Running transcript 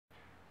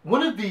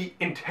One of the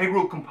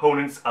integral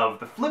components of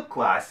the flipped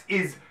class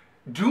is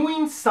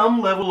doing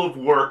some level of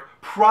work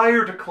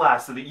prior to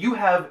class so that you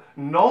have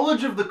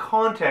knowledge of the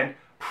content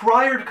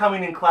prior to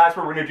coming in class,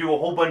 where we're going to do a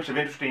whole bunch of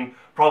interesting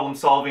problem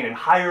solving and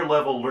higher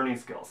level learning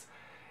skills.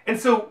 And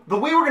so the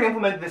way we're going to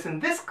implement this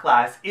in this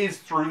class is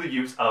through the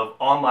use of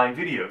online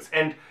videos.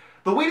 And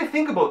the way to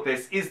think about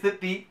this is that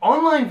the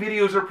online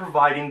videos are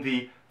providing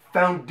the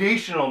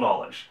foundational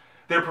knowledge.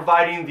 They're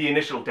providing the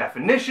initial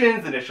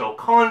definitions, the initial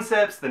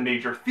concepts, the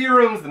major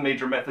theorems, the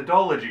major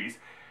methodologies,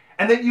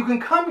 and that you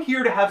can come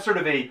here to have sort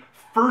of a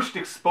first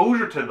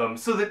exposure to them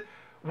so that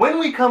when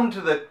we come to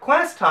the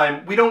class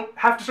time, we don't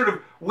have to sort of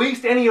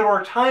waste any of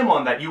our time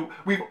on that.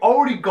 We've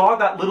already got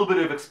that little bit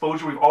of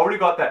exposure, we've already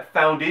got that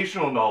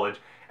foundational knowledge,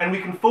 and we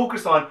can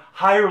focus on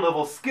higher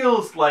level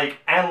skills like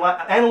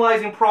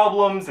analyzing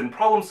problems and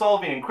problem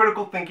solving and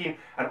critical thinking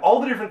and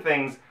all the different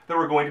things that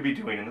we're going to be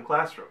doing in the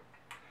classroom.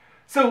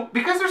 So,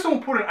 because they're so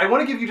important, I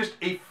want to give you just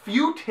a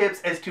few tips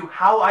as to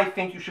how I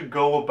think you should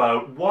go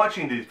about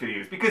watching these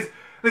videos. Because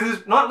this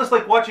is not just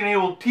like watching an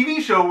old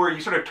TV show where you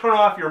sort of turn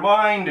off your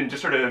mind and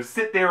just sort of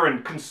sit there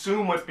and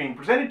consume what's being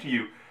presented to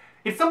you.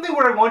 It's something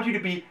where I want you to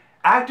be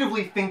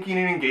actively thinking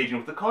and engaging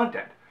with the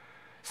content.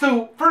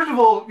 So, first of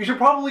all, you should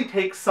probably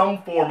take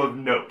some form of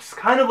notes,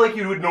 kind of like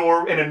you would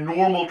know in a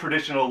normal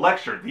traditional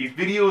lecture. These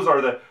videos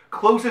are the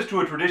closest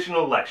to a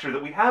traditional lecture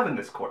that we have in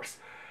this course.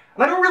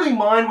 And I don't really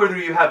mind whether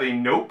you have a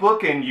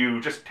notebook and you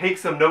just take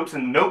some notes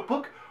in the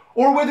notebook,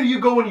 or whether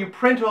you go and you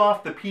print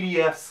off the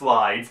PDF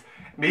slides.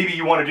 Maybe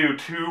you want to do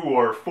 2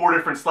 or 4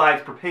 different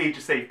slides per page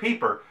to save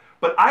paper.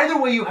 But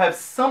either way, you have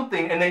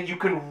something, and then you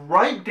can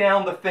write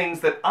down the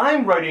things that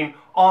I'm writing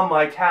on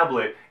my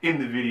tablet in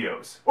the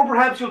videos. Or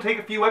perhaps you'll take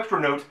a few extra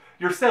notes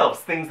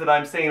yourselves, things that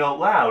I'm saying out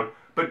loud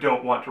but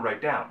don't want to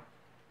write down.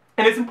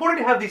 And it's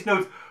important to have these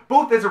notes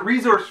both as a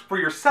resource for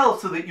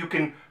yourself so that you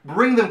can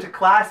bring them to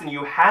class and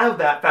you have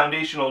that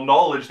foundational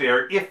knowledge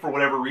there if for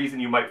whatever reason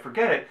you might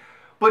forget it,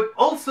 but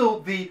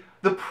also the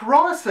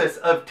process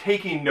of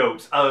taking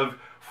notes, of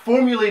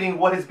formulating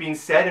what has been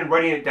said and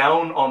writing it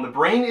down on the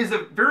brain is a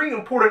very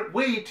important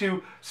way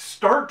to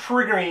start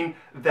triggering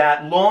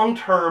that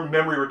long-term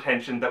memory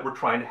retention that we're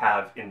trying to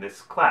have in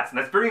this class. And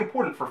that's very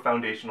important for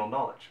foundational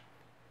knowledge.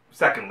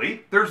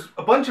 Secondly, there's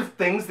a bunch of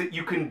things that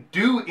you can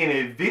do in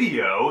a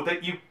video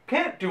that you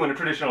can't do in a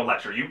traditional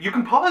lecture. You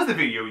can pause the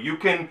video, you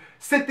can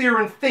sit there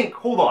and think,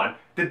 hold on,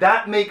 did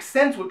that make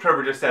sense what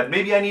Trevor just said?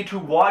 Maybe I need to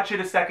watch it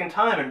a second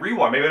time and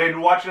rewind. Maybe I need to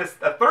watch it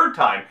a third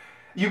time.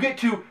 You get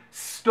to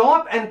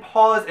stop and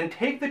pause and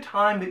take the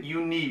time that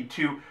you need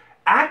to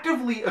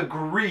actively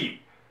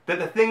agree that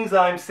the things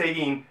I'm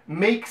saying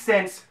make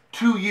sense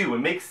to you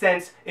and make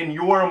sense in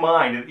your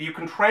mind, and that you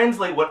can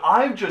translate what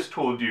I've just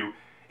told you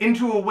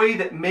into a way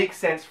that makes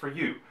sense for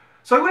you.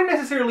 So I wouldn't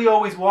necessarily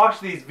always watch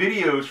these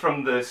videos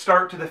from the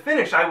start to the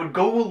finish. I would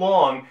go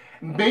along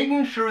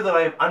making sure that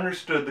I've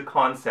understood the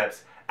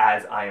concepts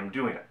as I am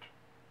doing it.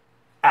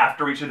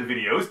 After each of the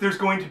videos, there's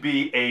going to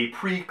be a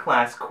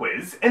pre-class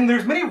quiz, and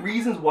there's many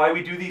reasons why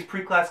we do these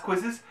pre-class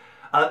quizzes.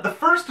 The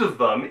first of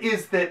them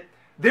is that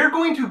they're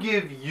going to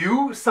give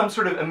you some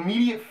sort of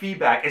immediate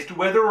feedback as to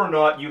whether or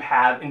not you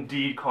have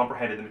indeed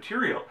comprehended the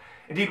material.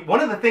 Indeed, one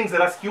of the things that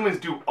us humans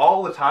do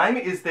all the time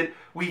is that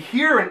we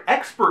hear an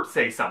expert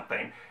say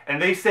something, and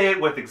they say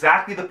it with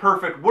exactly the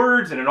perfect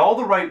words and in all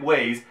the right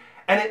ways,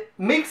 and it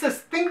makes us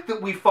think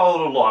that we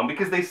followed along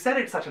because they said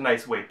it such a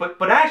nice way,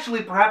 but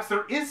actually perhaps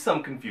there is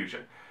some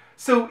confusion.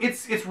 So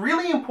it's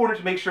really important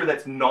to make sure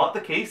that's not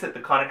the case, that the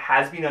content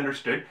has been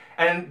understood,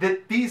 and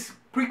that these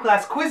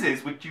pre-class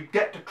quizzes, which you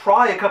get to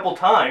try a couple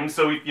times,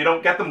 so if you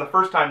don't get them the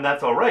first time,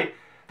 that's all right,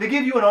 they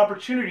give you an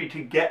opportunity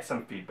to get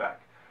some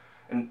feedback.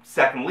 And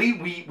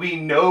secondly, we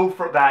know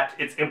for that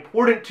it's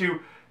important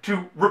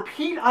to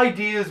repeat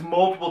ideas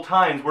multiple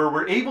times, where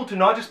we're able to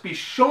not just be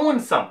shown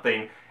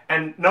something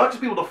and not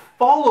just be able to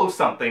follow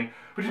something,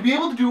 but to be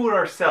able to do it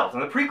ourselves.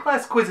 And the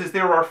pre-class quizzes,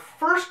 they're our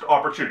first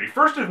opportunity,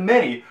 first of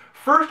many,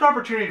 first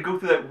opportunity to go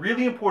through that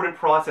really important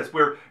process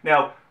where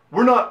now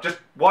we're not just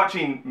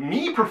watching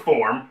me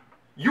perform,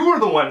 you're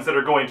the ones that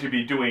are going to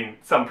be doing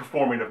some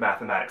performing of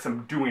mathematics,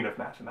 some doing of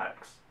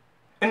mathematics.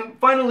 And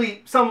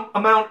finally, some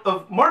amount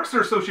of marks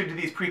are associated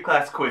to these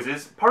pre-class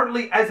quizzes,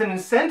 partly as an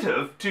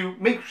incentive to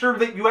make sure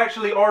that you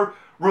actually are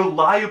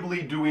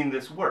reliably doing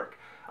this work.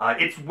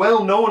 It's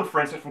well known,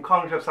 for instance, from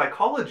cognitive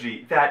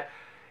psychology, that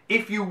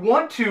if you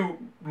want to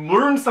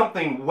learn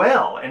something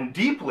well and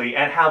deeply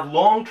and have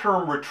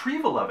long-term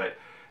retrieval of it,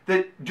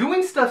 that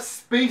doing stuff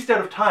spaced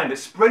out of time, that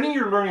spreading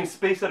your learning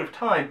spaced out of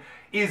time,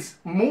 is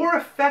more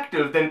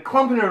effective than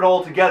clumping it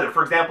all together.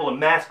 For example, a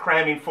mass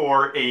cramming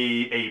for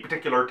a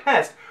particular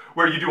test,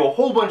 where you do a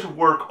whole bunch of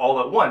work all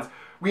at once.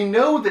 We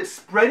know that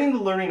spreading the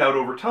learning out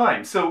over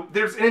time. So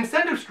there's an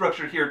incentive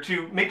structure here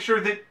to make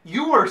sure that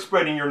you are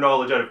spreading your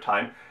knowledge out of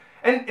time.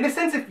 And in a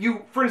sense, if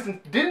you, for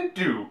instance, didn't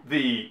do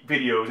the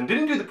videos and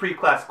didn't do the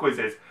pre-class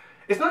quizzes,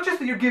 it's not just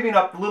that you're giving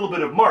up a little bit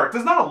of marks.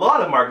 There's not a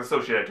lot of marks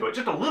associated to it,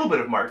 just a little bit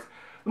of marks.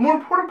 The more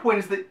important point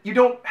is that you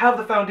don't have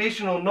the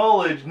foundational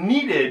knowledge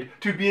needed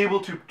to be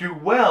able to do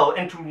well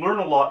and to learn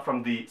a lot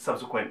from the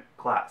subsequent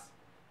class.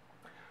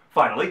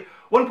 Finally,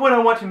 one point I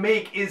want to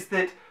make is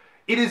that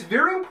it is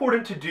very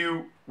important to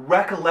do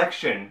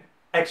recollection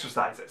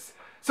exercises.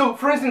 So,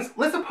 for instance,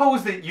 let's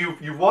suppose that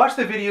you've watched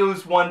the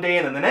videos one day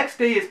and then the next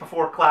day it's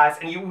before class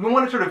and you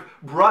want to sort of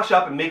brush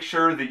up and make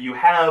sure that you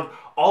have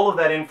all of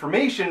that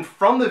information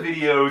from the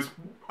videos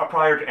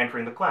prior to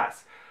entering the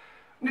class.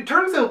 And it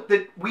turns out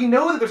that we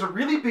know that there's a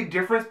really big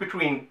difference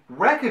between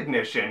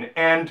recognition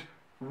and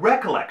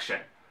recollection.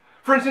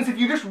 For instance, if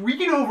you just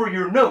read over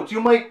your notes,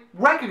 you might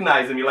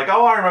recognize them. You're like,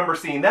 oh, I remember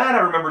seeing that, I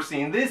remember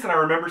seeing this, and I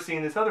remember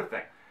seeing this other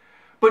thing.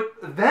 But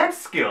that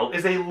skill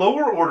is a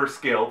lower order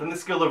skill than the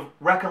skill of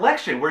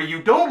recollection, where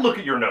you don't look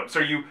at your notes,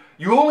 or you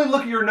only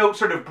look at your notes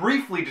sort of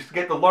briefly just to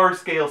get the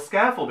large-scale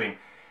scaffolding,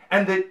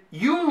 and that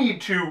you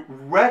need to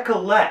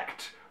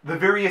recollect the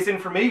various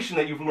information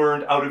that you've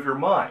learned out of your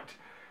mind.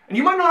 And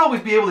you might not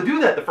always be able to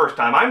do that the first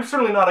time. I'm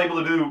certainly not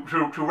able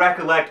to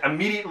recollect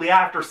immediately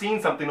after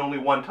seeing something only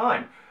one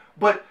time.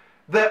 But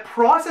that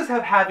process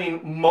of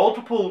having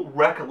multiple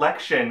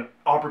recollection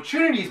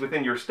opportunities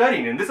within your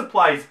studying, and this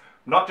applies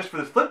not just for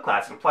this flipped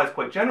class, it applies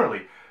quite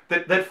generally,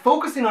 that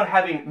focusing on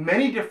having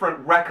many different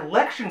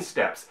recollection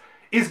steps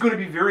is going to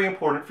be very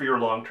important for your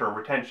long-term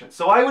retention.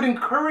 So I would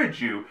encourage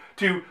you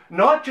to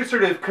not just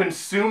sort of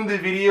consume the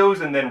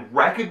videos and then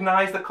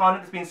recognize the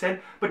content that's being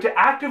said, but to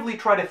actively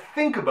try to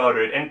think about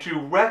it and to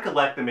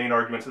recollect the main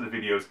arguments of the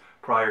videos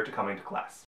prior to coming to class.